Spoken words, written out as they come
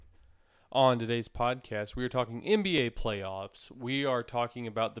On today's podcast, we are talking NBA playoffs. We are talking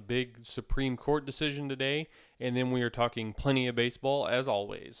about the big Supreme Court decision today, and then we are talking plenty of baseball as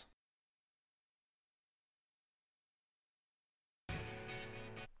always.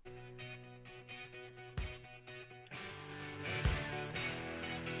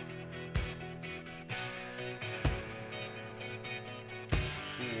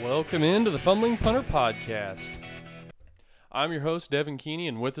 Welcome into the Fumbling Punter Podcast. I'm your host, Devin Keeney,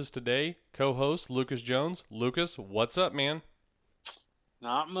 and with us today, co-host Lucas Jones. Lucas, what's up, man?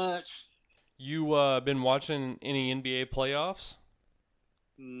 Not much. You been watching any NBA playoffs?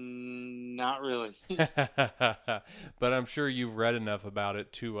 Not really. But I'm sure you've read enough about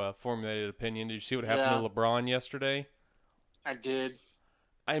it to formulate an opinion. Did you see what happened to LeBron yesterday? I did.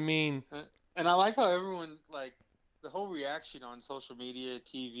 I mean... And I like how everyone, the whole reaction on social media,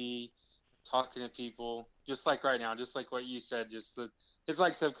 TV, talking to people, just like right now, just like what you said, it's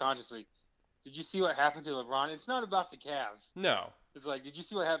like subconsciously. Did you see what happened to LeBron? It's not about the Cavs. No. It's like, did you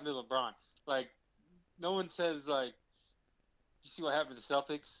see what happened to LeBron? Like, no one says, you see what happened to the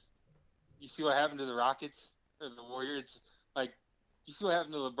Celtics? You see what happened to the Rockets or the Warriors? It's like, you see what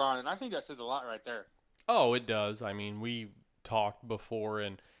happened to LeBron? And I think that says a lot right there. Oh, it does. I mean, we talked before,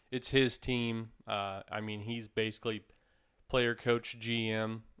 and it's his team. He's basically player, coach,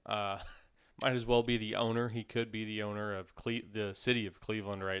 GM. Might as well be the owner. He could be the owner of the city of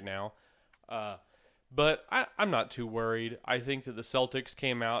Cleveland right now. But I'm not too worried. I think that the Celtics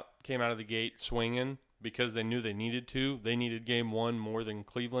came out of the gate swinging because they knew they needed to. They needed game one more than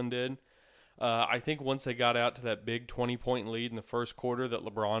Cleveland did. I think once they got out to that big 20-point lead in the first quarter that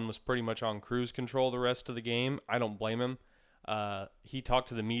LeBron was pretty much on cruise control the rest of the game. I don't blame him. He talked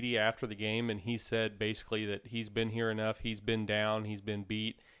to the media after the game, and he said basically that he's been here enough. He's been down. He's been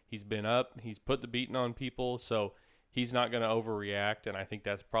beat. He's been up. He's put the beating on people, so he's not going to overreact, and I think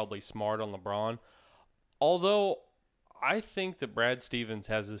that's probably smart on LeBron. Although I think that Brad Stevens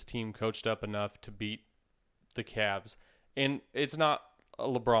has his team coached up enough to beat the Cavs, and it's not a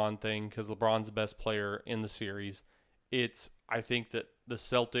LeBron thing because LeBron's the best player in the series. I think that the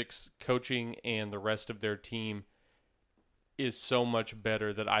Celtics coaching and the rest of their team is so much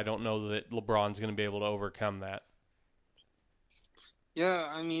better that I don't know that LeBron's going to be able to overcome that. Yeah,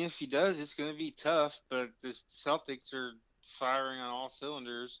 I mean, if he does, it's going to be tough, but the Celtics are firing on all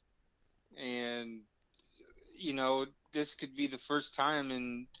cylinders, and, this could be the first time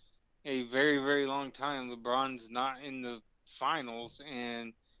in a very, very long time LeBron's not in the finals,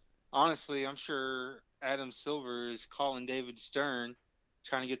 and honestly, I'm sure Adam Silver is calling David Stern,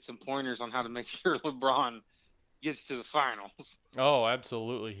 trying to get some pointers on how to make sure LeBron gets to the finals. Oh,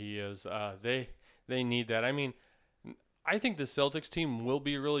 absolutely he is. They need that. I mean, I think the Celtics team will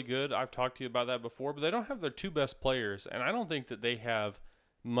be really good. I've talked to you about that before, but they don't have their two best players, and I don't think that they have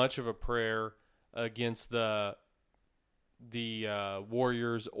much of a prayer against the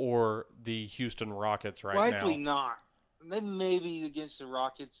Warriors or the Houston Rockets now. Likely not. Then maybe against the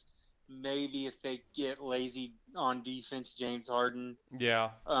Rockets, maybe if they get lazy on defense, James Harden. Yeah.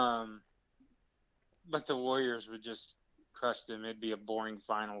 But the Warriors would just crush them. It'd be a boring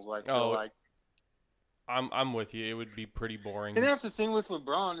finals. I'm with you. It would be pretty boring. And that's the thing with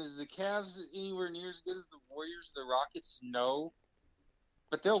LeBron is the Cavs anywhere near as good as the Warriors, the Rockets? No.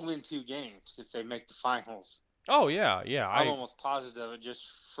 But they'll win 2 games if they make the finals. Oh, yeah. I'm almost positive of it just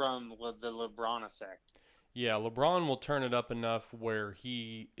from the LeBron effect. Yeah, LeBron will turn it up enough where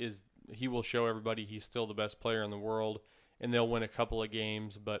he will show everybody he's still the best player in the world, and they'll win a couple of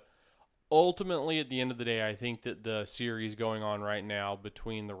games. But ultimately, at the end of the day, I think that the series going on right now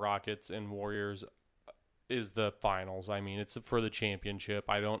between the Rockets and Warriors is the finals. I mean, it's for the championship.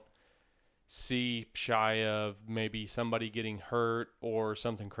 I don't see shy of maybe somebody getting hurt or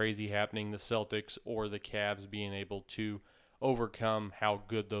something crazy happening, the Celtics or the Cavs being able to overcome how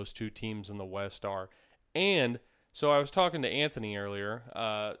good those two teams in the West are. And so I was talking to Anthony earlier.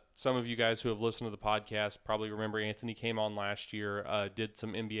 Some of you guys who have listened to the podcast probably remember Anthony came on last year, did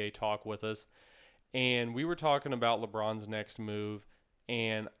some NBA talk with us, and we were talking about LeBron's next move,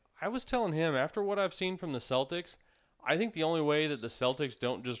 and I was telling him, after what I've seen from the Celtics, I think the only way that the Celtics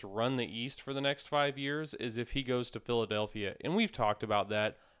don't just run the East for the next 5 years is if he goes to Philadelphia. And we've talked about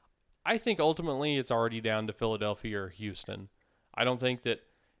that. I think ultimately it's already down to Philadelphia or Houston. I don't think that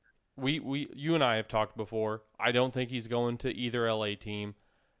you and I have talked before. I don't think he's going to either LA team.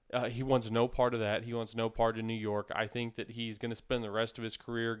 He wants no part of that. He wants no part of New York. I think that he's going to spend the rest of his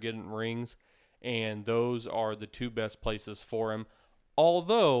career getting rings, and those are the two best places for him.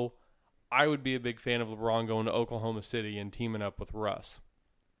 Although I would be a big fan of LeBron going to Oklahoma City and teaming up with Russ.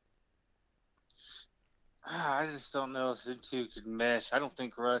 I just don't know if the two could mesh. I don't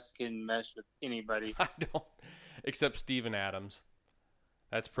think Russ can mesh with anybody. I don't, except Steven Adams.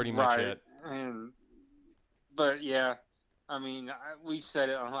 That's pretty much Right. it. And but yeah, I mean, we said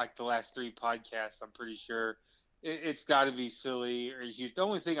it on like the last 3 podcasts. I'm pretty sure it's got to be Philly or Houston. The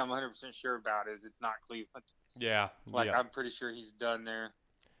only thing I'm 100% sure about is it's not Cleveland. Yeah, Like yeah, I'm pretty sure he's done there.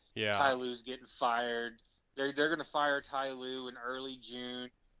 yeah, Ty Lue's getting fired. They're gonna fire Ty Lue in early June,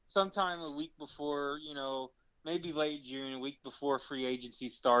 sometime a week before, maybe late June, a week before free agency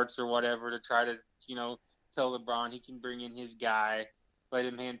starts or whatever, to try to tell LeBron he can bring in his guy, let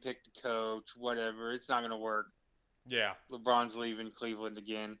him handpick the coach, whatever. It's not gonna work. yeah, LeBron's leaving Cleveland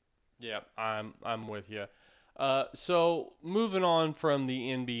again. yeah. I'm with you. So moving on from the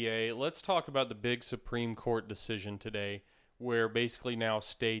NBA, let's talk about the big Supreme Court decision today, where basically now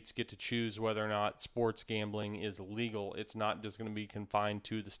states get to choose whether or not sports gambling is legal. It's not just going to be confined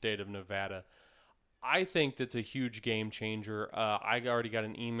to the state of Nevada. I think that's a huge game changer. I already got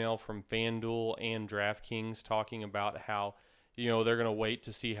an email from FanDuel and DraftKings talking about how, they're going to wait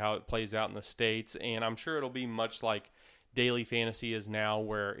to see how it plays out in the states. And I'm sure it'll be much like daily fantasy is now,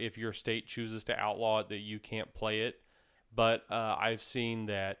 where if your state chooses to outlaw it, that you can't play it. But I've seen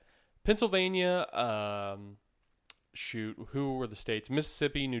that Pennsylvania, who were the states?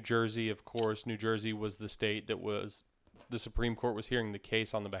 Mississippi, New Jersey, of course. New Jersey was the state that was the Supreme Court was hearing the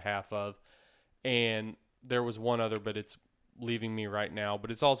case on the behalf of. And there was one other, but it's leaving me right now.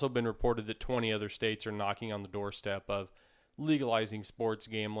 But it's also been reported that 20 other states are knocking on the doorstep of legalizing sports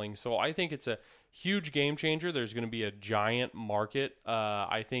gambling. So I think it's a huge game changer. There's going to be a giant market.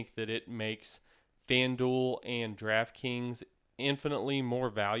 I think that it makes FanDuel and DraftKings infinitely more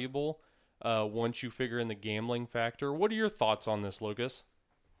valuable once you figure in the gambling factor. What are your thoughts on this, Lucas?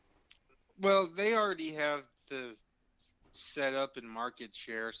 Well, they already have the set up and market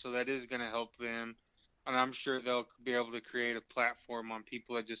share, so that is going to help them. And I'm sure they'll be able to create a platform on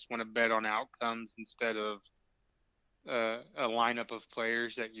people that just want to bet on outcomes instead of a lineup of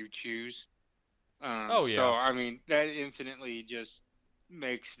players that you choose. Oh, yeah. So, I mean, that infinitely just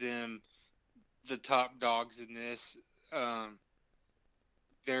makes them the top dogs in this.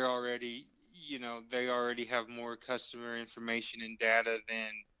 They're already, they already have more customer information and data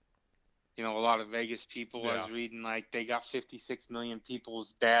than a lot of Vegas people. Yeah. I was reading like they got 56 million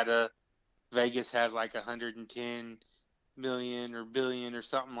people's data. Vegas has like 110 million or billion or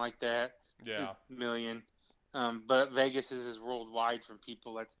something like that. Yeah. Million. But Vegas is worldwide from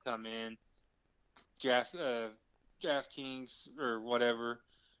people that's come in. DraftKings or whatever.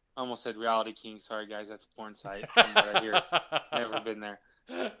 I almost said Reality King. Sorry, guys. That's a porn site from what I hear. Never been there.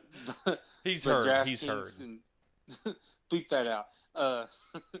 He's heard. He's heard. And bleep that out.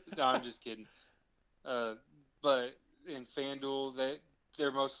 No, I'm just kidding. But in FanDuel,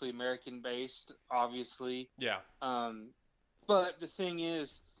 they're mostly American based, obviously. Yeah. But the thing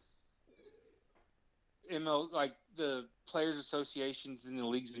is, like the players' associations and the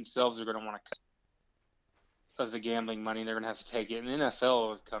leagues themselves are going to want to cut of the gambling money. They're going to have to take it. And the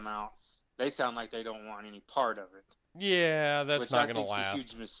NFL has come out. They sound like they don't want any part of it. Yeah, that's not going to last. Which I think is a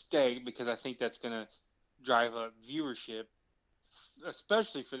huge mistake, because I think that's going to drive up viewership,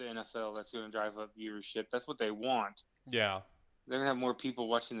 especially for the NFL. That's going to drive up viewership. That's what they want. Yeah. They're going to have more people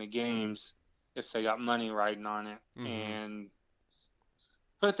watching the games if they got money riding on it. Mm-hmm.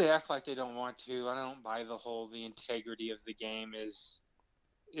 But they act like they don't want to. I don't buy the integrity of the game is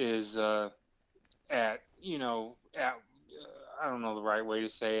at I don't know the right way to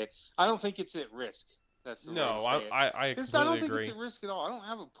say it. I don't think it's at risk. That's the way to say it. I completely agree. I don't think it's at risk at all. I don't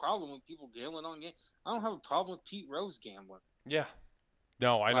have a problem with people gambling on games. I don't have a problem with Pete Rose gambling. Yeah.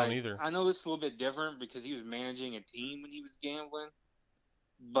 No, I don't either. I know this is a little bit different because he was managing a team when he was gambling.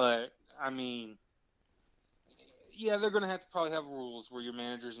 But, I mean, yeah, they're going to have to probably have rules where your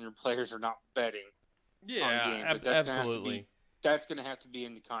managers and your players are not betting on games. Absolutely. That's going to have to be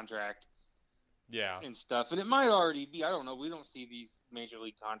in the contract. Yeah. And stuff. And it might already be. I don't know. We don't see these major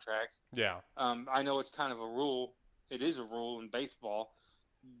league contracts. Yeah. I know it's kind of a rule. It is a rule in baseball.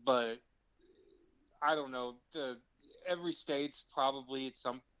 But I don't know. Every state's probably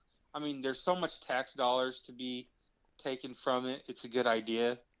there's so much tax dollars to be taken from it. It's a good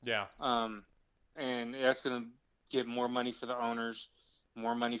idea. Yeah. And that's going to give more money for the owners,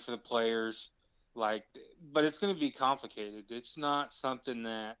 more money for the players. But it's going to be complicated. It's not something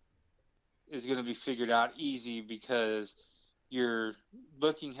that is going to be figured out easy, because your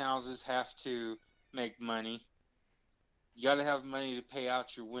booking houses have to make money. You got to have money to pay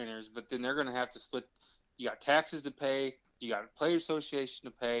out your winners, but then they're going to have to split. You got taxes to pay, you got a player association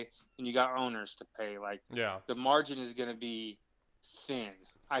to pay, and you got owners to pay. The margin is going to be thin.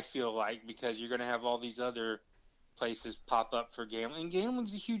 I feel like, because you're going to have all these other places pop up for gambling. And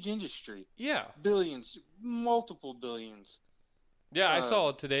gambling's a huge industry. Yeah. Billions, multiple billions. Yeah, I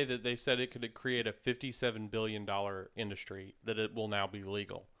saw today that they said it could create a $57 billion industry, that it will now be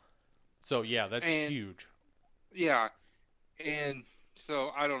legal. So, yeah, that's huge. Yeah, and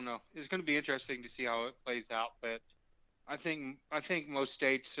so I don't know. It's going to be interesting to see how it plays out, but I think most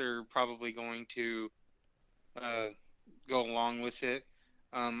states are probably going to go along with it.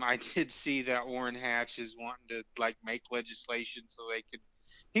 I did see that Warren Hatch is wanting to like make legislation so they could.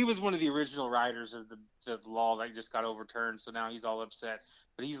 He was one of the original writers of the law that just got overturned, so now he's all upset.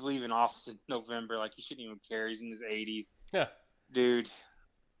 But he's leaving office in November. Like, he shouldn't even care. He's in his 80s. Yeah, dude.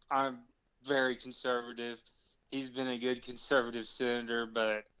 I'm very conservative. He's been a good conservative senator,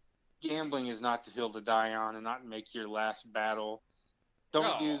 but gambling is not the hill to die on, and not make your last battle.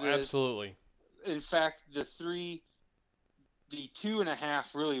 Don't do this. Absolutely. In fact, the 2.5,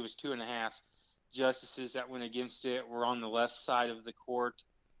 really it was 2.5 justices that went against it were on the left side of the court.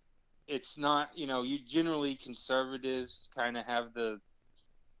 It's not, you generally, conservatives kind of have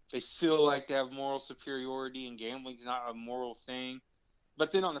they feel like they have moral superiority, and gambling's not a moral thing.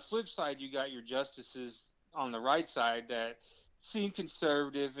 But then on the flip side, you got your justices on the right side that seem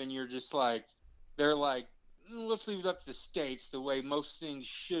conservative, and you're just like, they're like, let's leave it up to the states the way most things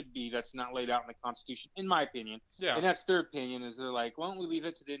should be that's not laid out in the Constitution, in my opinion. Yeah. And that's their opinion, is they're like, why don't we leave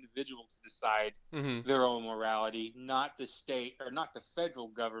it to the individual to decide their own morality, not the state or not the federal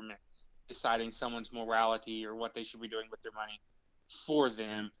government deciding someone's morality or what they should be doing with their money for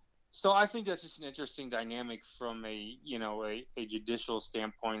them. So I think that's just an interesting dynamic from a judicial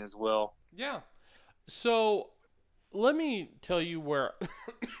standpoint as well. Yeah. So let me tell you where,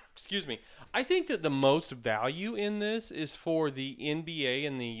 excuse me, I think that the most value in this is for the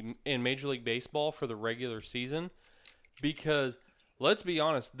NBA and Major League Baseball for the regular season, because let's be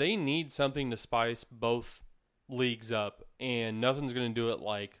honest, they need something to spice both leagues up, and nothing's going to do it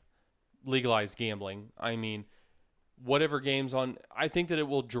like legalized gambling. I mean, whatever games on, I think that it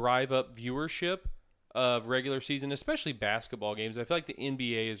will drive up viewership of regular season, especially basketball games. I feel like the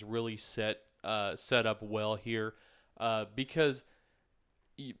NBA is really set up well here, because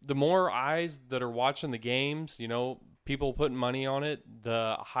the more eyes that are watching the games, people putting money on it,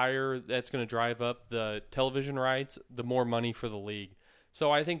 the higher that's going to drive up the television rights, the more money for the league.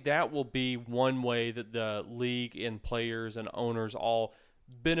 So I think that will be one way that the league and players and owners all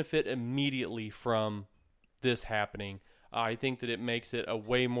benefit immediately from this happening. I think that it makes it a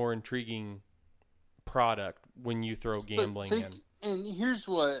way more intriguing product when you throw gambling in. And here's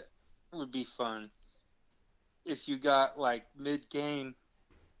what would be fun. If you got like mid-game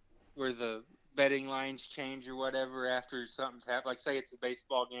where the betting lines change or whatever after something's happened, like say it's a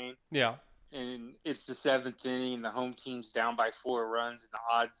baseball game. Yeah. And it's the 7th inning and the home team's down by 4 runs, and the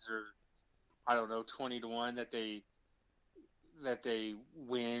odds are, 20-1 that they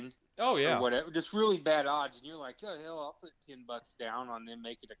win. Oh, yeah. Or whatever. Just really bad odds. And you're like, oh, hell, I'll put $10 down on them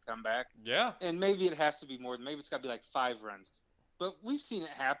making a comeback. Yeah. And maybe it has to be more. Maybe it's got to be like 5 runs. But we've seen it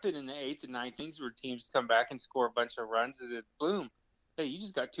happen in the 8th and 9th innings where teams come back and score a bunch of runs, and then boom, hey, you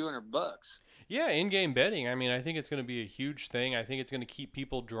just got $200. Yeah, in-game betting. I mean, I think it's going to be a huge thing. I think it's going to keep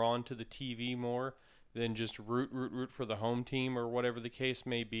people drawn to the TV more than just root for the home team or whatever the case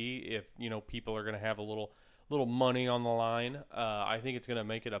may be. If, people are going to have a little money on the line, I think it's going to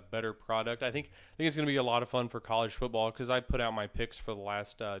make it a better product. I think it's going to be a lot of fun for college football, because I put out my picks for the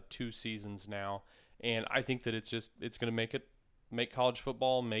last 2 seasons now, and I think that it's going to make college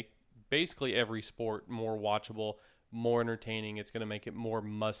football, make basically every sport more watchable, more entertaining. It's going to make it more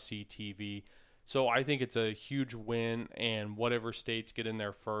must-see TV. So I think it's a huge win, and whatever states get in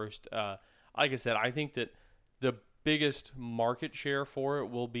there first. Like I said, I think that the biggest market share for it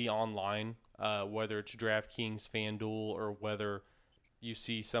will be online, whether it's DraftKings, FanDuel, or whether you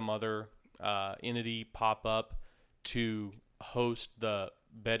see some other entity pop up to host the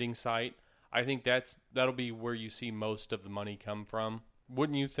betting site. I think that'll be where you see most of the money come from.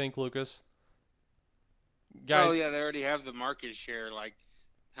 Wouldn't you think, Lucas? Oh yeah, they already have the market share. Like,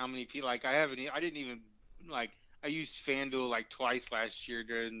 how many people? Like, I didn't even I used FanDuel like twice last year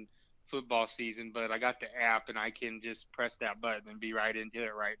during football season, but I got the app and I can just press that button and be right into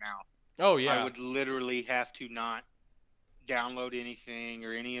it right now. Oh yeah. I would literally have to not download anything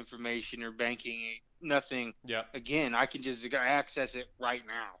or any information or banking, nothing. Yeah. Again, I can just access it right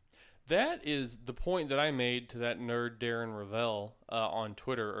now. That is the point that I made to that nerd Darren Ravel on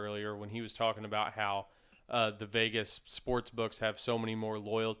Twitter earlier, when he was talking about how the Vegas sports books have so many more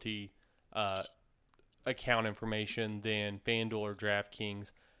loyalty account information than FanDuel or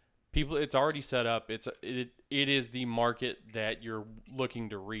DraftKings. people, it's already set up. It is the market that you're looking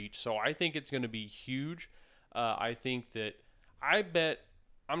to reach. So I think it's going to be huge. I think that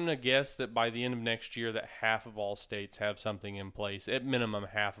I'm going to guess that by the end of next year that half of all states have something in place. At minimum,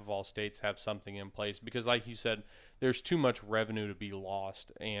 half of all states have something in place because, like you said, there's too much revenue to be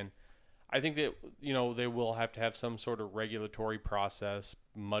lost. And I think that, they will have to have some sort of regulatory process,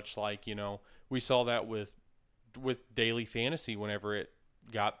 much like, we saw that with daily fantasy whenever it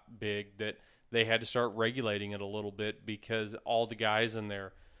got big, that they had to start regulating it a little bit because all the guys in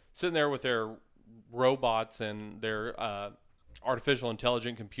there sitting there with their robots and their artificial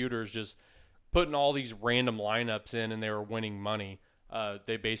intelligent computers just putting all these random lineups in and they were winning money.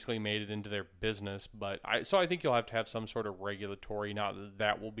 They basically made it into their business, so I think you'll have to have some sort of regulatory. Not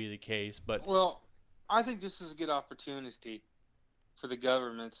that will be the case, but well, I think this is a good opportunity for the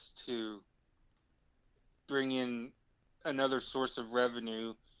governments to bring in another source of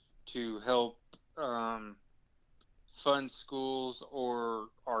revenue to help fund schools or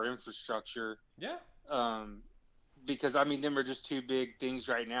our infrastructure. Yeah. Because them are just two big things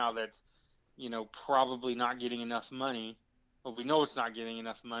right now that's probably not getting enough money. Well, we know it's not getting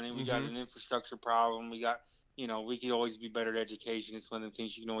enough money. We got an infrastructure problem. We got, we could always be better at education. It's one of the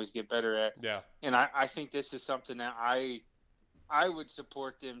things you can always get better at. Yeah. And I think this is something that I would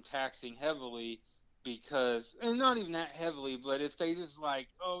support them taxing heavily because, and not even that heavily, but if they just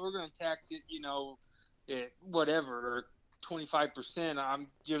we're going to tax it, at whatever, 25%, I'm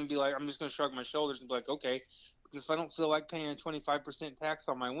going to be I'm just going to shrug my shoulders and be like, okay, because if I don't feel like paying 25% tax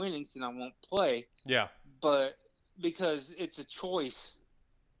on my winnings, then I won't play. Yeah. But because it's a choice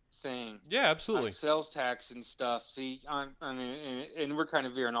thing. Yeah, absolutely. Like sales tax and stuff. See, and we're kind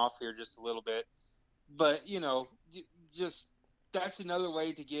of veering off here just a little bit. But, just that's another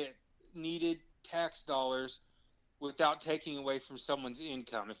way to get needed tax dollars without taking away from someone's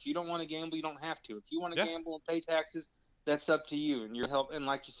income. If you don't want to gamble, you don't have to. If you want to gamble and pay taxes, that's up to you. And your help. And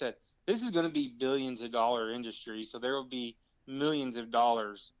like you said, this is going to be billions of dollar industry. So there will be millions of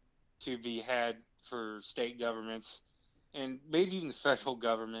dollars to be had for state governments and maybe even the federal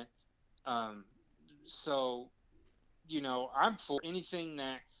government. So, I'm for anything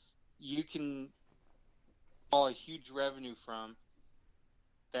that you can call a huge revenue from,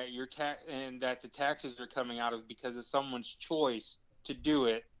 that and that the taxes are coming out of because of someone's choice to do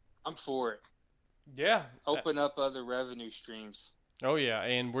it. I'm for it. Yeah. Open up other revenue streams. Oh, yeah,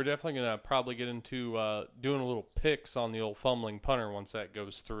 and we're definitely going to probably get into doing a little picks on the old fumbling punter once that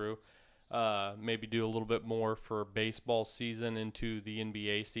goes through. Maybe do a little bit more for baseball season into the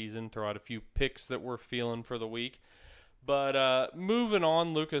NBA season, throw out a few picks that we're feeling for the week. But moving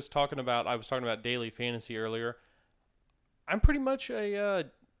on, Lucas, I was talking about daily fantasy earlier. I'm pretty much a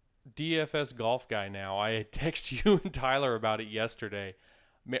DFS golf guy now. I texted you and Tyler about it yesterday.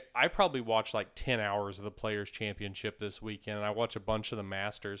 I probably watched 10 hours of the Players' Championship this weekend, and I watched a bunch of the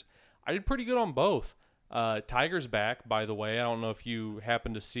Masters. I did pretty good on both. Tiger's back, by the way. I don't know if you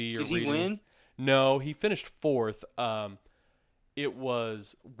happened to see or read. Did he win? No, he finished fourth. It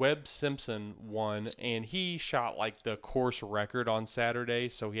was Webb Simpson won, and he shot the course record on Saturday,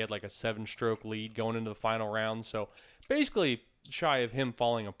 so he had a 7-stroke lead going into the final round. So basically, shy of him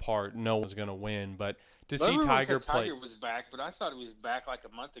falling apart, no one's going to win. But to see Tiger play. Tiger was back, but I thought he was back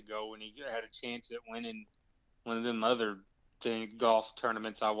a month ago when he had a chance at winning one of them other golf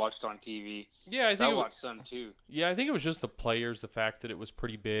tournaments I watched on TV. Yeah, I watched some too. Yeah, I think it was just the Players, the fact that it was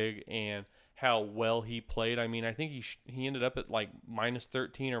pretty big and how well he played. I mean, I think he ended up at minus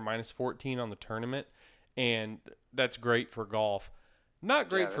 13 or minus 14 on the tournament, and that's great for golf. Not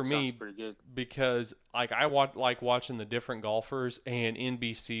great for me because I watching the different golfers, and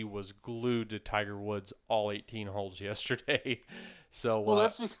NBC was glued to Tiger Woods all 18 holes yesterday. So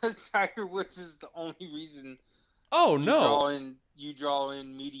that's because Tiger Woods is the only reason. Oh no! You draw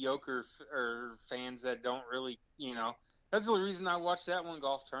in mediocre or fans that don't really, That's the only reason I watched that one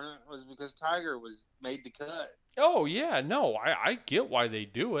golf tournament was because Tiger was made the cut. Oh yeah, no, I get why they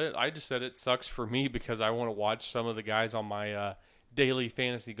do it. I just said it sucks for me because I want to watch some of the guys on my daily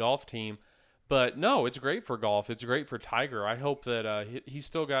fantasy golf team. But no, it's great for golf. It's great for Tiger. I hope that he's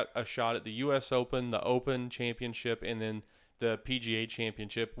still got a shot at the U.S. Open, the Open Championship, and then the PGA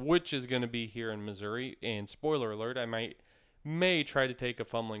Championship, which is going to be here in Missouri. And spoiler alert, I may try to take a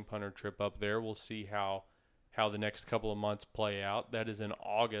fumbling punter trip up there. We'll see how the next couple of months play out. That is in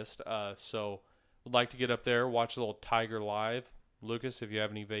August. So would like to get up there, watch a little Tiger live. Lucas, if you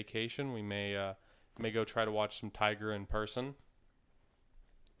have any vacation, we may go try to watch some Tiger in person.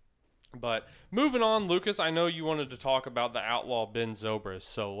 But moving on, Lucas, I know you wanted to talk about the Outlaw Ben Zobrist,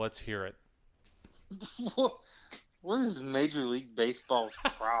 so let's hear it. What is Major League Baseball's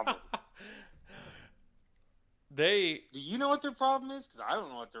problem? They, Do you know what their problem is? Because I don't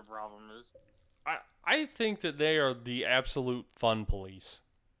know what their problem is. I think that they are the absolute fun police.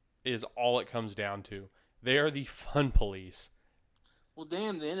 Is all it comes down to. They are the fun police. Well,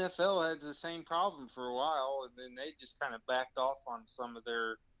 damn, the NFL had the same problem for a while, and then they just kind of backed off on some of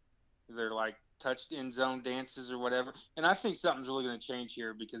their like touched end zone dances or whatever. And I think something's really going to change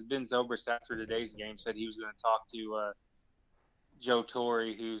here because Ben Zobrist after today's game said he was going to talk to Joe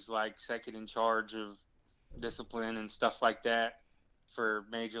Torre, who's like second in charge of discipline and stuff like that for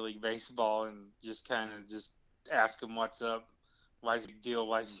Major League Baseball, and just kind of just ask him what's up, why is he deal,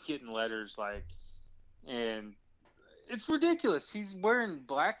 why is he getting letters like, and it's ridiculous. He's wearing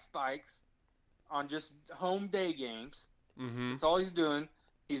black spikes on just home day games. Mm-hmm. That's all he's doing.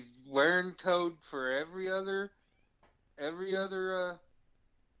 He's wearing code for every other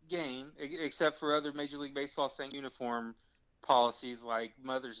game, except for other Major League Baseball saying uniform policies like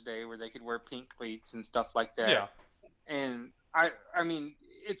Mother's Day, where they could wear pink cleats and stuff like that. Yeah. And I mean,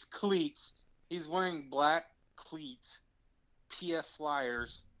 it's cleats. He's wearing black cleats, PF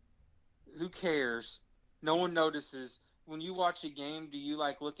Flyers. Who cares? No one notices. When you watch a game, do you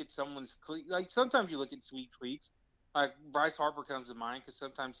like look at someone's cleat? Like sometimes you look at sweet cleats. Like Bryce Harper comes to mind because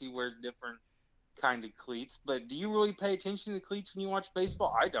sometimes he wears different kind of cleats. But do you really pay attention to the cleats when you watch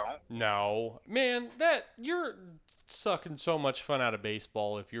baseball? I don't. No, man, that you're sucking so much fun out of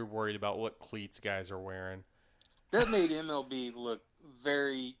baseball if you're worried about what cleats guys are wearing. That made MLB look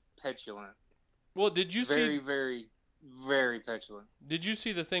very petulant. Well, did you see? Very, very petulant. Did you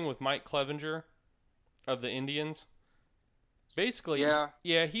see the thing with Mike Clevenger of the Indians? Basically,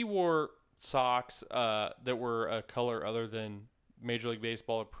 yeah, he wore socks that were a color other than Major League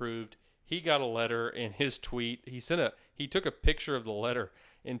Baseball approved. He got a letter in his tweet. He took a picture of the letter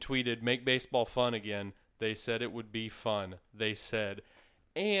and tweeted, "Make baseball fun again." They said it would be fun. They said,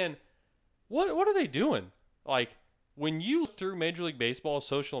 and what are they doing? Like when you look through Major League Baseball's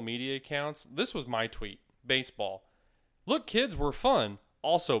social media accounts, this was my tweet: baseball. Look, kids, we're fun.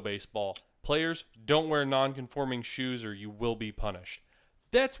 Also baseball. Players, don't wear non-conforming shoes or you will be punished.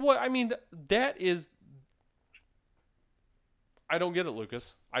 That's what, I mean, that is... I don't get it,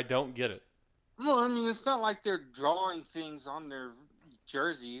 Lucas. I don't get it. Well, I mean, it's not like they're drawing things on their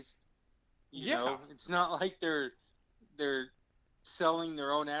jerseys. You know? It's not like they're selling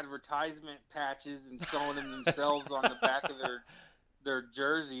their own advertisement patches and sewing them themselves on the back of their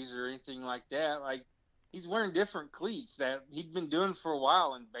jerseys or anything like that. Like, he's wearing different cleats that he'd been doing for a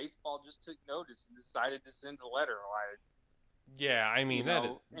while, and baseball just took notice and decided to send a letter. Like, yeah, I mean,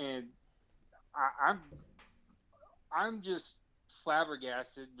 and I'm just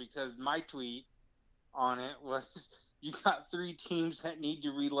flabbergasted because my tweet on it was, you got 3 teams that need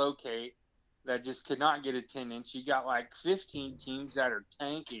to relocate that just could not get attendance. You got like 15 teams that are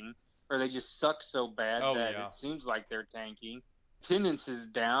tanking, or they just suck so bad that it seems like they're tanking. Attendance is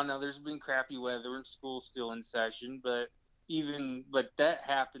down. Now there's been crappy weather and school's still in session, but that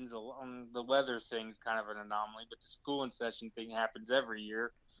happens along. The weather thing's kind of an anomaly, but the school in session thing happens every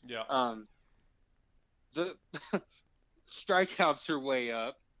year. Yeah. The strikeouts are way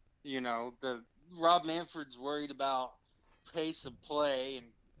up. You know, the Rob Manfred's worried about pace of play and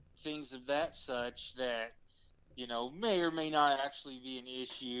things of that such that, you know, may or may not actually be an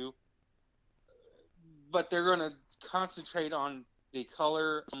issue. But they're going to concentrate on the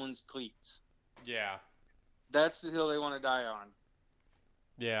color of someone's cleats. Yeah. That's the hill they want to die on.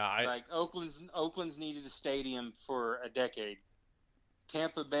 Yeah, like Oakland's needed a stadium for a decade.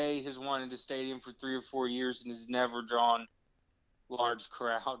 Tampa Bay has wanted a stadium for 3 or 4 years and has never drawn large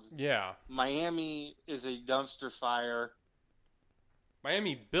crowds. Yeah. Miami is a dumpster fire.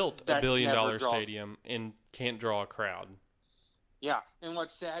 Miami built a $1 billion stadium and can't draw a crowd. Yeah, and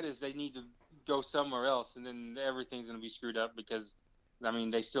what's sad is they need to go somewhere else, and then everything's going to be screwed up because, I mean,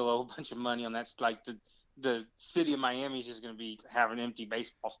 they still owe a bunch of money on that. Like the city of Miami is just going to have an empty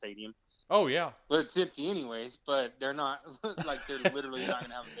baseball stadium. Oh yeah, but it's empty anyways. But they're not like they're literally not going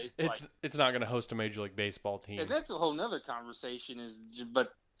to have a baseball. It's not going to host a Major League Baseball team. And that's a whole nother conversation.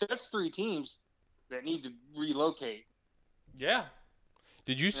 But that's 3 teams that need to relocate. Yeah.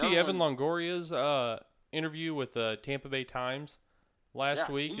 Did you see Evan Longoria's interview with the Tampa Bay Times last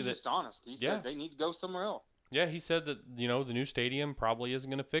week? He was just honest. He said they need to go somewhere else. Yeah, he said that, you know, the new stadium probably isn't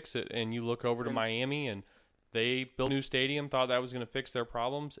going to fix it. And you look over to Miami and they built a new stadium, thought that was going to fix their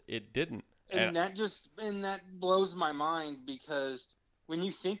problems. It didn't. And that blows my mind because when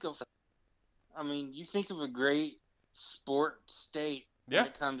you think of, you think of a great sport state when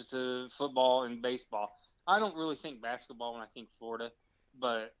it comes to football and baseball. I don't really think basketball when I think Florida,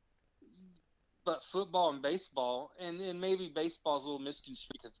 but But football and baseball, and maybe baseball's a little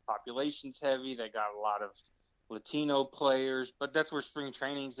misconstrued because the population's heavy. They got a lot of Latino players, but that's where spring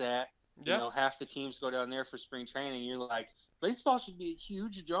training's at. You Yeah. know, half the teams go down there for spring training. You're like, baseball should be a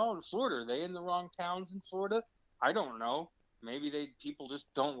huge draw in Florida. Are they in the wrong towns in Florida? I don't know. Maybe people just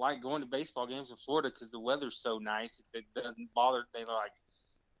don't like going to baseball games in Florida because the weather's so nice. It doesn't bother. They like,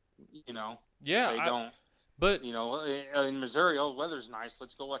 you know, Yeah, they don't. but You know, in Missouri, oh, the weather's nice.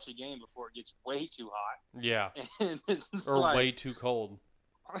 Let's go watch a game before it gets way too hot. yeah, And it's or like, way too cold.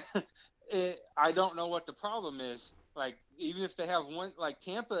 I don't know what the problem is. Like, even if they have one, like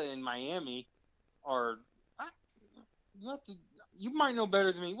Tampa and Miami are, you might know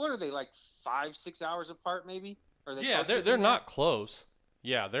better than me. What are they, like 5-6 hours apart, maybe? Are they? Yeah, closer they're than not that? close.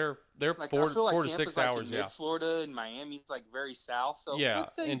 Yeah, they're Like, four I feel like 4 to Tampa's 6 like hours. in Yeah, mid-Florida and Miami's like very south. So yeah,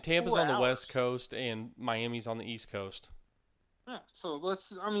 let's say and Tampa's 4 on the hours. West Coast and Miami's on the East Coast. Yeah, so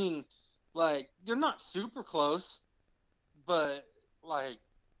I mean, like, they're not super close, but, like,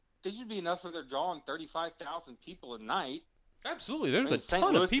 they should be enough where they're drawing 35,000 people a night. Absolutely, there's I mean, a St.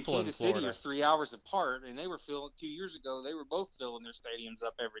 ton Louis of people and in Kansas City Florida. are 3 hours apart, and they were filling 2 years ago. They were both filling their stadiums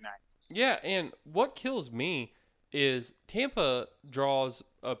up every night. Yeah, and what kills me is Tampa draws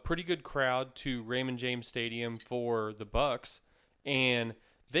a pretty good crowd to Raymond James Stadium for the Bucks, and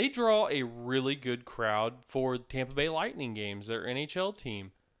they draw a really good crowd for Tampa Bay Lightning games, their NHL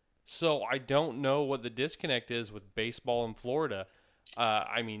team. So I don't know what the disconnect is with baseball in Florida.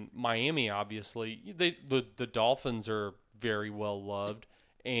 I mean, Miami, obviously, the Dolphins are very well loved,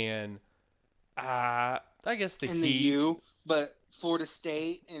 and I guess the In the Heat. U, but Florida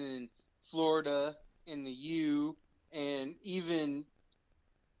State and Florida in the U, and even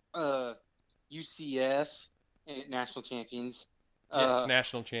UCF and national champions. Yes,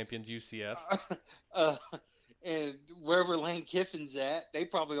 national champions UCF. uh, and wherever Lane Kiffin's at, they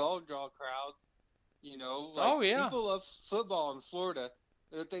probably all draw crowds. You know, like, Oh yeah, people love football in Florida.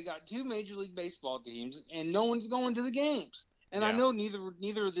 That they got 2 Major League Baseball teams, and no one's going to the games. And I yeah, know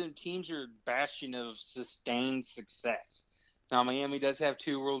neither of them teams are bastion of sustained success. Now, Miami does have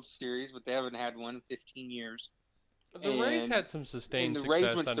 2 World Series, but they haven't had one in 15 years. the Rays had some And sustained the Rays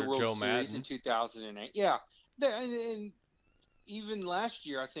success went to the under World Joe Series in Madden. 2008. Yeah, and even last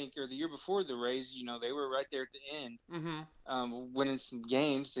year, I think, or the year before, the Rays, you know, they were right there at the end, Mm-hmm. winning some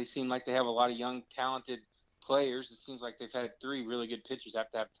games. They seem like they have a lot of young, talented players. It seems like they've had 3 really good pitchers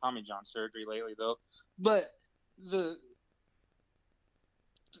after have Tommy John surgery lately, though. But the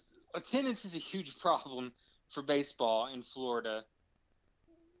attendance is a huge problem for baseball in Florida.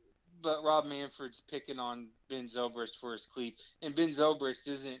 But Rob Manfred's picking on Ben Zobrist for his cleats, and Ben Zobrist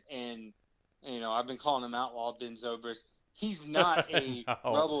isn't an, you know, I've been calling him Outlaw Ben Zobrist. He's not a No.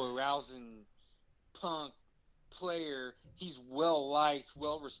 rebel-arousing punk player. He's well-liked,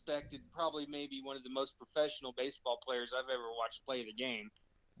 well-respected, probably maybe one of the most professional baseball players I've ever watched play the game.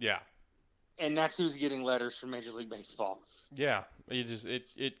 Yeah, And that's who's getting letters from Major League Baseball. yeah.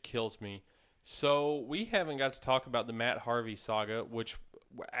 It kills me. So we haven't got to talk about the Matt Harvey saga, which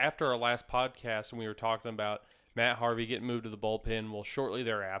after our last podcast, when we were talking about Matt Harvey getting moved to the bullpen, well, shortly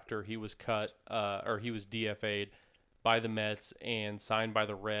thereafter he was cut, or he was DFA'd by the Mets and signed by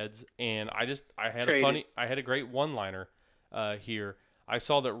the Reds. And I had a great one-liner here. I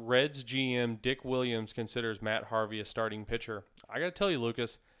saw that Reds GM Dick Williams considers Matt Harvey a starting pitcher. I got to tell you,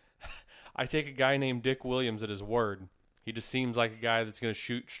 Lucas, I take a guy named Dick Williams at his word. He just seems like a guy that's going to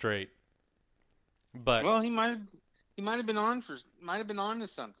shoot straight. But Well, he might have been on to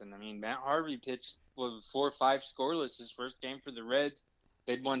something. I mean, Matt Harvey pitched 4 or 5 scoreless his first game for the Reds.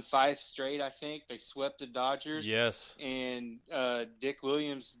 They'd won 5 straight, I think. They swept the Dodgers. yes, And Dick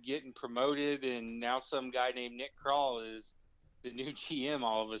Williams getting promoted, and now some guy named Nick Kroll is the new GM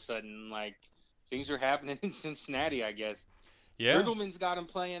all of a sudden. Like, things are happening in Cincinnati, I guess. yeah, Riggleman's got him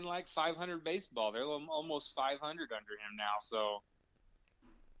playing like 500 baseball. They're almost 500 under him now, so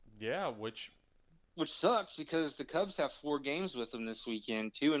yeah, which sucks because the Cubs have 4 games with them this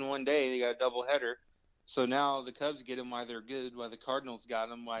weekend, 2 in one day. They got a doubleheader. So now the Cubs get them while they're good, while the Cardinals got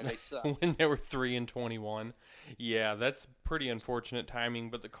them while they suck. when they were 3-21. Yeah, that's pretty unfortunate timing.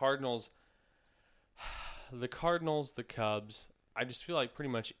 But the Cardinals, the Cubs, I just feel like pretty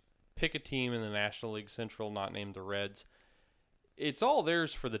much pick a team in the National League Central not named the Reds. It's all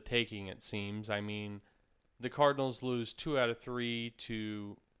theirs for the taking, it seems. I mean, the Cardinals lose 2 out of 3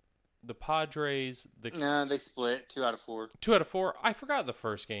 to the Padres. No, they split 2 out of 4. 2 out of 4. I forgot the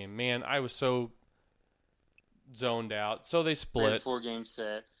first game. Man, I was so zoned out. So they split. 4-game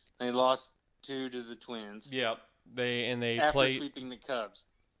set. They lost 2 to the Twins. Yep. They after played. sweeping the Cubs.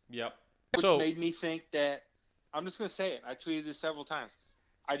 Yep. Which So made me think that, I'm just going to say it. I tweeted this several times.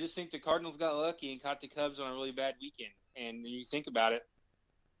 I just think the Cardinals got lucky and caught the Cubs on a really bad weekend. And when you think about it,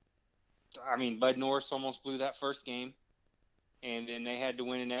 I mean, Bud Norris almost blew that first game, and then they had to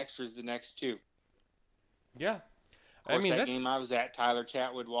win in extras the next two. Yeah. Of course, that game I was at, Tyler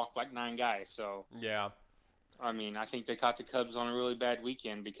Chatwood walked like 9 guys. So, yeah. I mean, I think they caught the Cubs on a really bad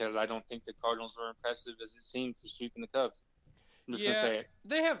weekend because I don't think the Cardinals were impressive as it seemed for sweeping the Cubs. I'm just gonna say it.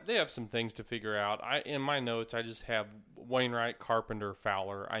 They have some things to figure out. In my notes I just have Wainwright, Carpenter,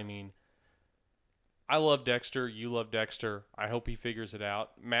 Fowler. I mean, I love Dexter. You love Dexter. I hope he figures it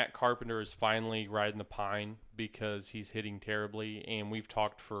out. Matt Carpenter is finally riding the pine because he's hitting terribly, and we've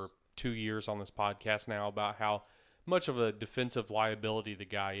talked for 2 years on this podcast now about how much of a defensive liability the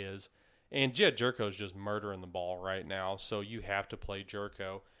guy is. And Jed Jerko's just murdering the ball right now, so you have to play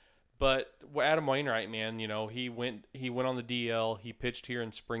Jerko. But Adam Wainwright, man, you know, he went on the DL. He pitched here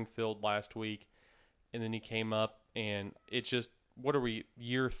in Springfield last week, and then he came up, and it's just, what are we,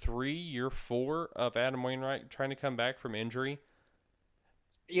 year 3, year 4 of Adam Wainwright trying to come back from injury?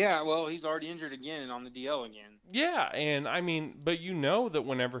 Yeah, well, he's already injured again and on the DL again. Yeah, and I mean, but you know that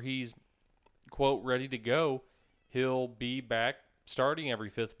whenever he's, quote, ready to go, he'll be back starting every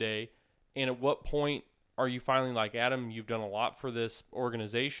 5th day. And at what point are you finally like, Adam, you've done a lot for this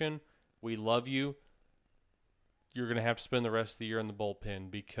organization. We love you. You're going to have to spend the rest of the year in the bullpen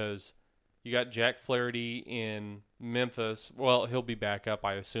because you got Jack Flaherty in Memphis. Well, he'll be back up,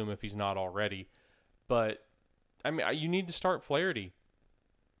 I assume, if he's not already. But, I mean, you need to start Flaherty.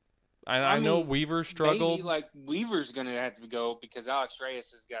 I know Weaver struggled. Maybe, like, Weaver's going to have to go because Alex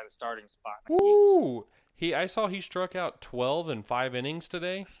Reyes has got a starting spot. Woo! I saw he struck out 12 in 5 innings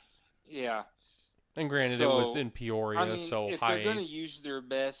today. Yeah. And granted, it was in Peoria, so if high. They're going to use their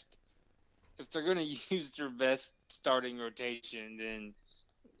best, if they're going to use their best starting rotation, then,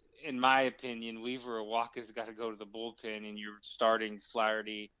 in my opinion, Weaver or Walker's got to go to the bullpen, and you're starting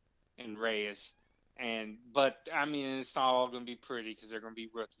Flaherty and Reyes. But I mean, it's not all going to be pretty because they're going to be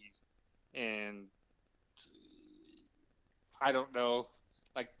rookies, and I don't know,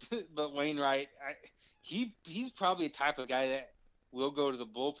 like, but Wainwright, he's probably a type of guy that will go to the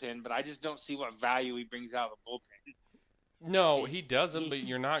bullpen, but I just don't see what value he brings out of the bullpen. No, he doesn't, but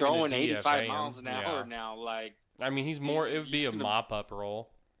you're not going to throwing 85 miles an hour now. Like, I mean, he's more. It would be a mop-up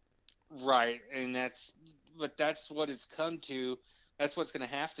role, right? And that's what it's come to. That's what's going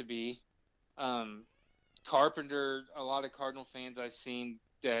to have to be. Carpenter, a lot of Cardinal fans I've seen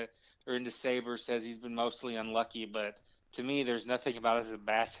that are into Saber says he's been mostly unlucky, but to me, there's nothing about his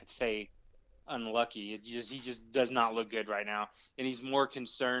bats that say unlucky. He just does not look good right now, and he's more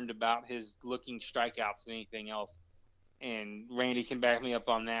concerned about his looking strikeouts than anything else. And Randy can back me up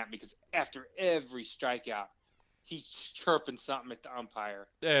on that because after every strikeout, he's chirping something at the umpire.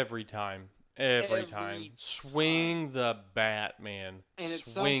 Every time. Swing the bat, man. And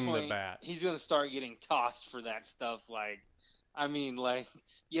swing the bat. He's going to start getting tossed for that stuff.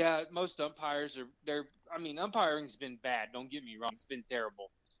 Yeah, most umpires umpiring's been bad. Don't get me wrong. It's been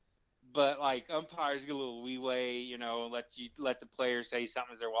terrible. But, like, umpires get a little leeway, let the players say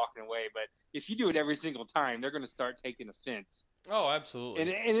something as they're walking away. But if you do it every single time, they're going to start taking offense. Oh, absolutely.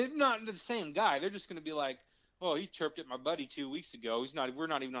 And it's not the same guy. They're just going to be like, well, he chirped at my buddy 2 weeks ago. We're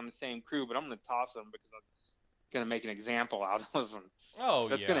not even on the same crew, but I'm going to toss him because I'm going to make an example out of him. Oh,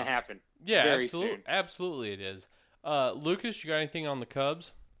 That's going to happen. Yeah, very soon. Absolutely it is. Lucas, you got anything on the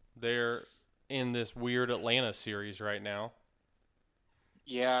Cubs? They're in this weird Atlanta series right now.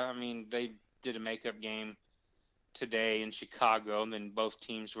 Yeah, I mean, they did a makeup game today in Chicago, and then both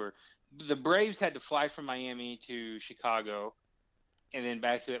teams were – the Braves had to fly from Miami to Chicago and then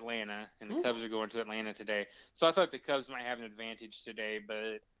back to Atlanta, and the Cubs are going to Atlanta today. So I thought the Cubs might have an advantage today,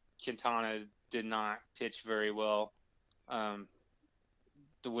 but Quintana did not pitch very well.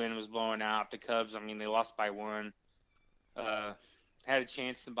 The wind was blowing out. The Cubs, I mean, they lost by 1. Had a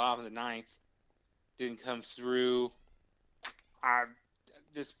chance in the bottom of the 9th. Didn't come through.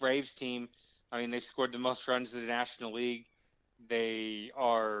 This Braves team, I mean, they've scored the most runs in the National League. They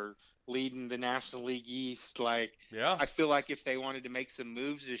are leading the National League East. Yeah. I feel like if they wanted to make some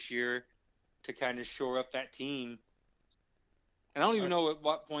moves this year to kind of shore up that team, and I don't even know at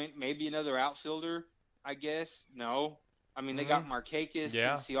what point, maybe another outfielder, I guess. No. I mean, they got Markakis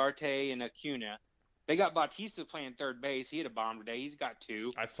and Ciarte and Acuna. They got Bautista playing third base. He had a bomb today. He's got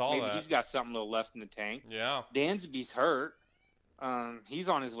 2. I saw maybe that. He's got something a little left in the tank. Yeah. Dansby's hurt. He's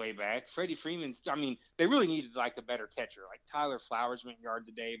on his way back. Freddie Freeman's – I mean, they really needed, a better catcher. Like, Tyler Flowers went yard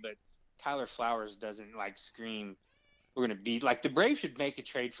today, but Tyler Flowers doesn't, scream, we're going to beat – the Braves should make a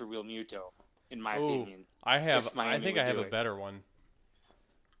trade for Real Muto, in my opinion. I think I have a better one.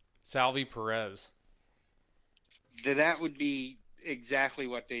 Salvi Perez. That would be exactly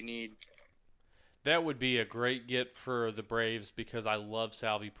what they need. That would be a great get for the Braves because I love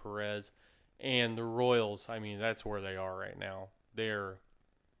Salvi Perez. And the Royals, I mean, that's where they are right now. They're.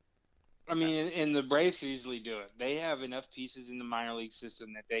 I mean, and the Braves could easily do it. They have enough pieces in the minor league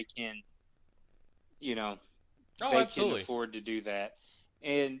system that they can, you know, Oh, they can absolutely. afford to do that.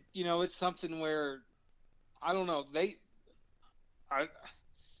 And it's something where I don't know I,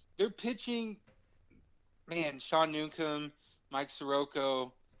 they're pitching. Man, Sean Newcomb, Mike Soroka,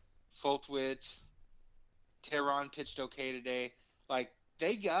 Foltwitz, Tehran pitched okay today. Like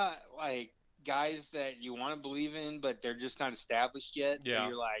they got like guys that you want to believe in, but they're just not established yet. So Yeah.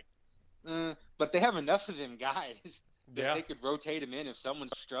 you're like, but they have enough of them guys that Yeah. they could rotate them in if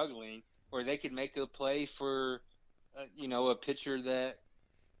someone's struggling, or they could make a play for, a pitcher that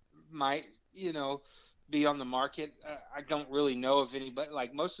might, be on the market. I don't really know of anybody.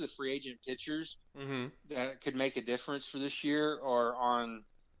 Like most of the free agent pitchers Mm-hmm. that could make a difference for this year are on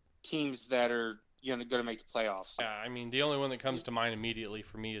teams that are going to make the playoffs. Yeah, I mean, the only one that comes to mind immediately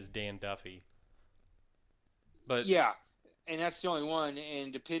for me is Dan Duffy. But Yeah, and that's the only one.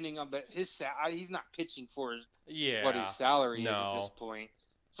 And depending on, but he's not pitching for what his yeah, salary is at this no, point.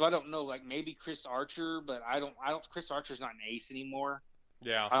 So I don't know. Like maybe Chris Archer, but I don't. Chris Archer's not an ace anymore.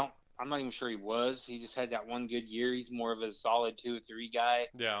 yeah, I'm not even sure he was. He just had that one good year. He's more of a solid 2 or 3 guy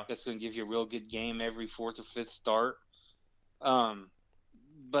yeah, that's going to give you a real good game every fourth or fifth start.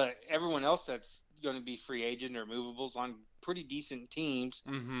 But everyone else that's going to be free agent or movables on pretty decent teams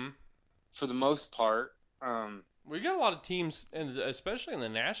mm-hmm. for the most part. We got a lot of teams, and especially in the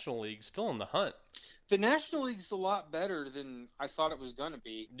National League, still in the hunt. The National League's a lot better than I thought it was going to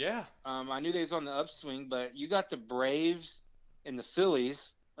be. Yeah, I knew they was on the upswing, but you got the Braves and the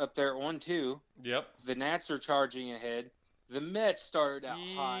Phillies up there at 1-2. yep. The Nats are charging ahead. The Mets started out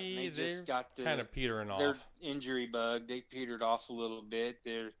hot, and they just got kind of petering their off. injury bug. They petered off a little bit.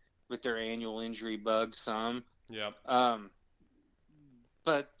 They're with their annual injury bug some. Yep.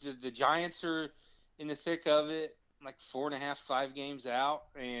 But the Giants are in the thick of it, like 4.5, 5 games out,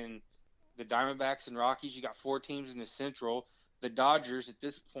 and the Diamondbacks and Rockies. You got 4 teams in the Central. The Dodgers, at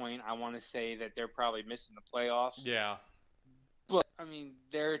this point, I want to say that they're probably missing the playoffs. Yeah. But I mean,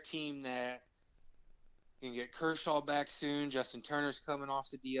 they're a team that can get Kershaw back soon. Justin Turner's coming off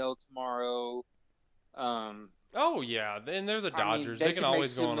the DL tomorrow. Oh yeah, and they're the Dodgers. They can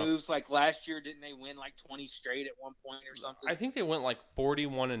always make go on moves. Like last year, didn't they win like 20 straight at one point or something? I think they went like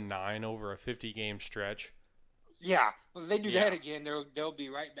 41-9 over a 50-game stretch. Yeah, well, if they do that again, they'll be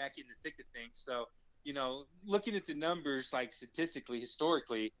right back in the thick of things. So, looking at the numbers, like statistically,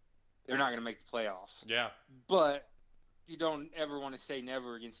 historically, they're not going to make the playoffs. Yeah. But you don't ever want to say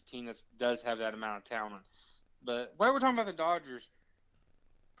never against a team that does have that amount of talent. But while we're talking about the Dodgers,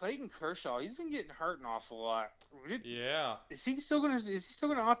 Clayton Kershaw, he's been getting hurt an awful lot. Yeah. Is he still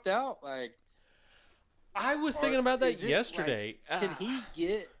gonna opt out? Like, I was thinking about that yesterday. Like, can he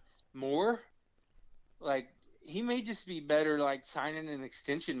get more? Like, he may just be better like signing an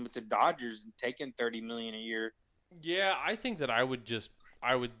extension with the Dodgers and taking $30 million a year. Yeah, I think that I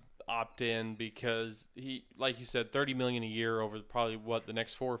would opt in because he, like you said, $30 million a year over probably the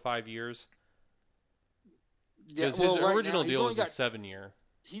next 4 or 5 years. Because his original deal is a 7-year.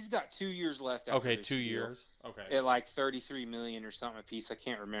 He's got 2 years left. Okay, 2 years. Okay. At like $33 million or something a piece. I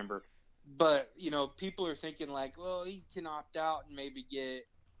can't remember. But people are thinking like, well, he can opt out and maybe get,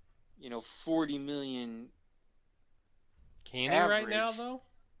 $40 million. Can he right now though?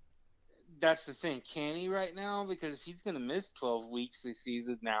 That's the thing. Can he right now? Because if he's going to miss 12 weeks this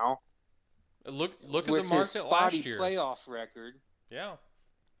season now, look at the market last year. Playoff record. Yeah.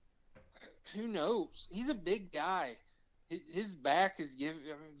 Who knows? He's a big guy. His back is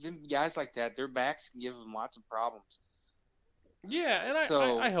guys like that. Their backs can give them lots of problems. Yeah,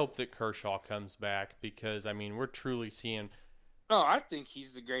 and I hope that Kershaw comes back because we're truly seeing. Oh, I think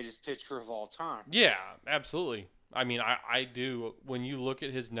he's the greatest pitcher of all time. Yeah, absolutely. I do. When you look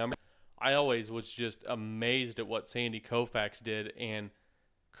at his numbers, I always was just amazed at what Sandy Koufax did, and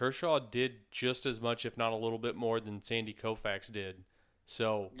Kershaw did just as much, if not a little bit more, than Sandy Koufax did.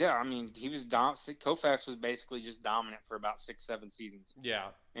 So yeah, he was dominant. Koufax was basically just dominant for about 6-7 seasons. Yeah,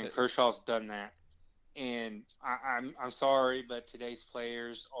 and Kershaw's done that. And I'm sorry, but today's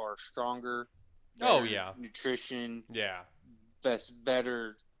players are stronger. Oh yeah, nutrition. Yeah,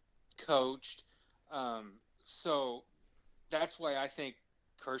 better coached. So that's why I think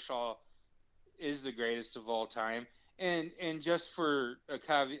Kershaw is the greatest of all time. And just for a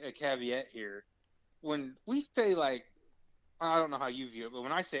caveat here, when we say like, I don't know how you view it, but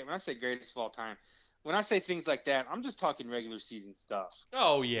when I say greatest of all time, when I say things like that, I'm just talking regular season stuff.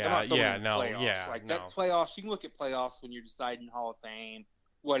 Oh I'm yeah, not throwing yeah, in no, playoffs. yeah, Like no. that playoffs, you can look at playoffs when you're deciding Hall of Fame,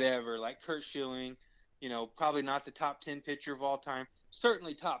 whatever. Like Kurt Schilling, probably not the top 10 pitcher of all time,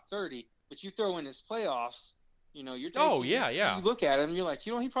 certainly top 30. But you throw in his playoffs, you're taking. Oh yeah, yeah, You look at him, you're like,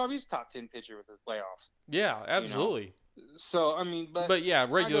 he probably is top 10 pitcher with his playoffs. yeah, absolutely. So I mean, But yeah,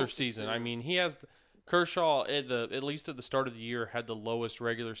 regular don't season. consider- I mean, he has Kershaw at least at the start of the year had the lowest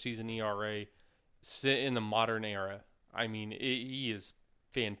regular season ERA in the modern era. I mean, he is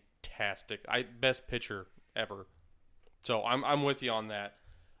fantastic. Best pitcher ever. So I'm with you on that.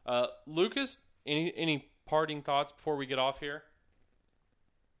 Lucas, any parting thoughts before we get off here?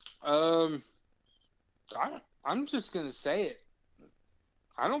 I'm just gonna say it.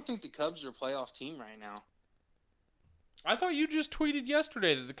 I don't think the Cubs are a playoff team right now. I thought you just tweeted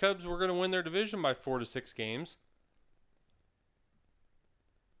yesterday that the Cubs were going to win their division by 4 to 6 games.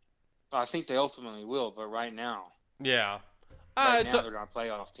 I think they ultimately will, but right now, Yeah. they're not a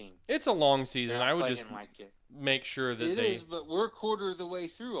playoff team. It's a long season. They're not I would just playing like it. make sure that It is, but we're a quarter of the way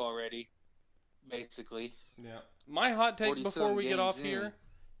through already, basically. Yeah. My hot take 47 before we get off games here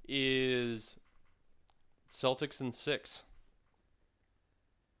is Celtics in 6.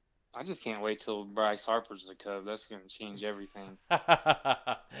 I just can't wait till Bryce Harper's the Cub. That's going to change everything.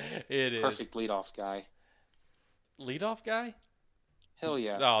 It is. Perfect leadoff guy. Leadoff guy? Hell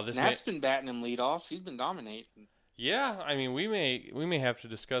yeah. Oh, Nat's been batting him leadoff. He's been dominating. Yeah, I mean, we may have to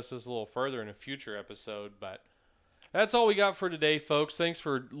discuss this a little further in a future episode, but that's all we got for today, folks. Thanks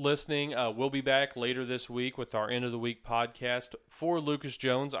for listening. We'll be back later this week with our End of the Week podcast. For Lucas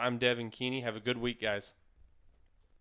Jones, I'm Devin Keeney. Have a good week, guys.